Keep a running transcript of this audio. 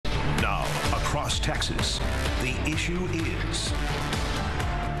across Texas. The issue is.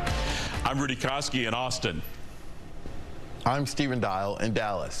 I'm Rudy Koski in Austin. I'm Stephen Dial in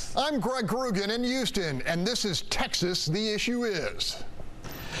Dallas. I'm Greg Krugen in Houston, and this is Texas. The issue is.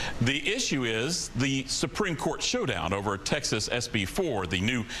 The issue is the Supreme Court showdown over Texas SB 4, the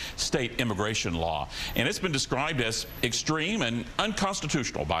new state immigration law. And it's been described as extreme and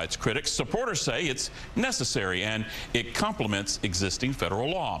unconstitutional by its critics. Supporters say it's necessary and it complements existing federal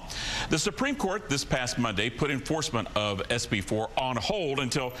law. The Supreme Court this past Monday put enforcement of SB 4 on hold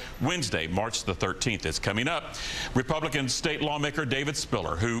until Wednesday, March the 13th. It's coming up. Republican state lawmaker David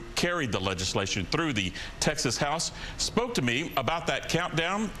Spiller, who carried the legislation through the Texas House, spoke to me about that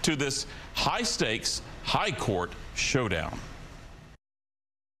countdown to this high-stakes, high court showdown.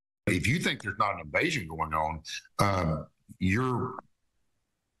 If you think there's not an invasion going on, you're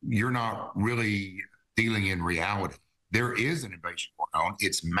not really dealing in reality. There is an invasion going on.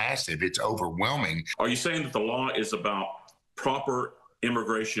 It's massive. It's overwhelming. Are you saying that the law is about proper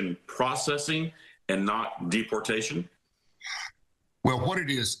immigration processing and not deportation? Well, what it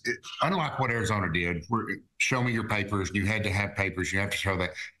is, unlike what Arizona did, where show me your papers, you had to have papers, you have to show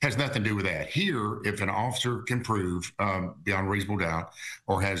that, has nothing to do with that. Here, if an officer can prove beyond reasonable doubt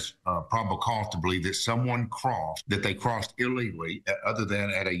or has probable cause to believe that someone crossed, that they crossed illegally, other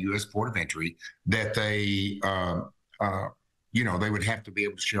than at a U.S. port of entry, that they, they would have to be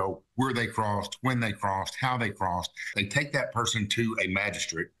able to show where they crossed, when they crossed, how they crossed. They take that person to a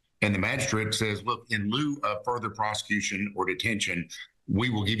magistrate. And the magistrate says, look, in lieu of further prosecution or detention, we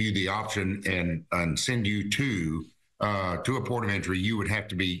will give you the option and send you to a port of entry. You would have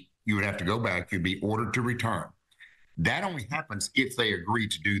to go back. You'd be ordered to return. That only happens if they agree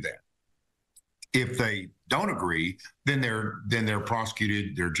to do that. If they don't agree, then they're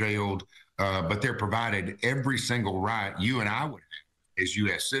prosecuted, they're jailed, but they're provided every single right you and I would have as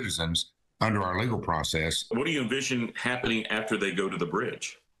U.S. citizens under our legal process. What do you envision happening after they go to the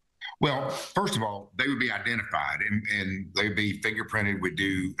bridge? Well, first of all, they would be identified and they'd be fingerprinted. We'd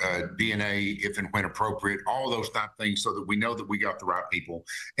do DNA if and when appropriate, all those type of things so that we know that we got the right people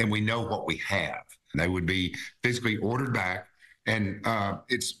and we know what we have. They would be physically ordered back. And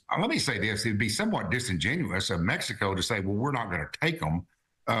let me say this, it'd be somewhat disingenuous of Mexico to say, well, we're not going to take them.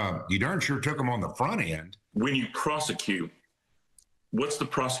 You darn sure took them on the front end. When you prosecute, what's the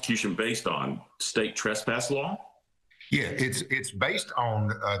prosecution based on? State trespass law? Yeah, it's based on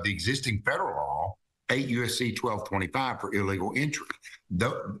the existing federal law, 8 U.S.C. 1225 for illegal entry.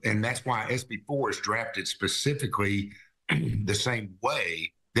 And that's why SB 4 is drafted specifically the same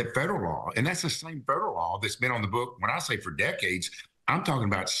way that federal law. And that's the same federal law that's been on the book. When I say for decades, I'm talking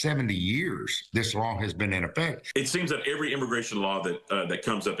about 70 years this law has been in effect. It seems that every immigration law that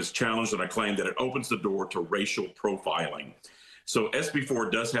comes up is challenged, and I claim that it opens the door to racial profiling. So SB 4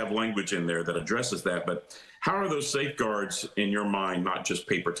 does have language in there that addresses that, but how are those safeguards in your mind not just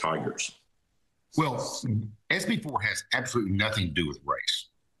paper tigers? Well, SB 4 has absolutely nothing to do with race.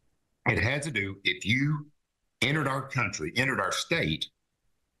 It has to do if you entered our country, entered our state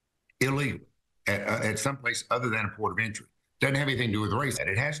illegally at some place other than a port of entry. Doesn't have anything to do with race.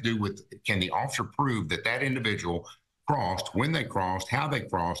 It has to do with, can the officer prove that that individual crossed, when they crossed, how they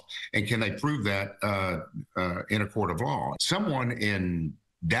crossed, and can they prove that in a court of law? Someone in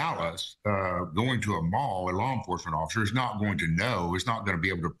Dallas going to a mall, a law enforcement officer, is not going to know, is not going to be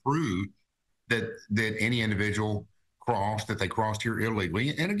able to prove that any individual crossed, that they crossed here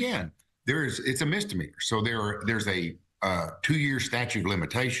illegally. And again, it's a misdemeanor. So there's a 2-year statute of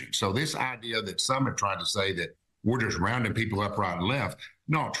limitations. So this idea that some have tried to say that we're just rounding people up right and left,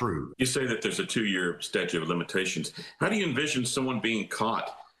 not true. You say that there's a 2-year statute of limitations. How do you envision someone being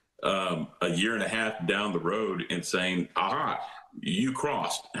caught a year and a half down the road and saying, aha, you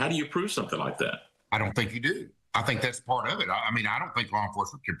crossed? How do you prove something like that? I don't think you do. I think that's part of it. I mean, I don't think law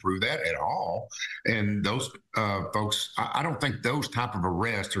enforcement can prove that at all. And those folks, I don't think those type of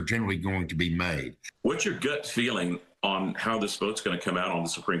arrests are generally going to be made. What's your gut feeling on how this vote's going to come out on the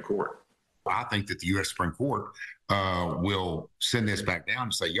Supreme Court? I think that the U.S. Supreme Court will send this back down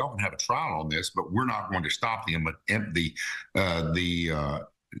and say, y'all can have a trial on this, but we're not going to stop the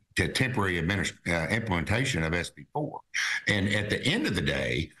temporary implementation of SB 4. And at the end of the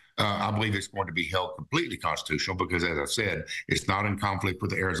day, I believe it's going to be held completely constitutional because, as I said, it's not in conflict with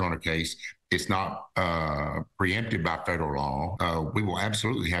the Arizona case. It's not preempted by federal law. We will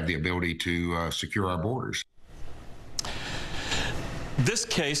absolutely have the ability to secure our borders. This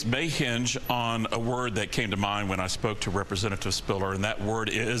case may hinge on a word that came to mind when I spoke to Representative Spiller, and that word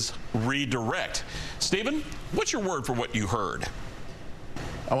is redirect. Stephen, what's your word for what you heard?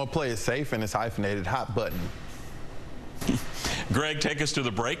 I'm going to play it safe, and it's hyphenated hot button. Greg, take us to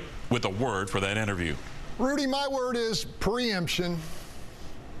the break with a word for that interview. Rudy, my word is preemption.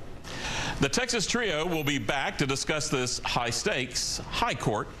 The Texas Trio will be back to discuss this high-stakes, high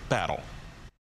court battle.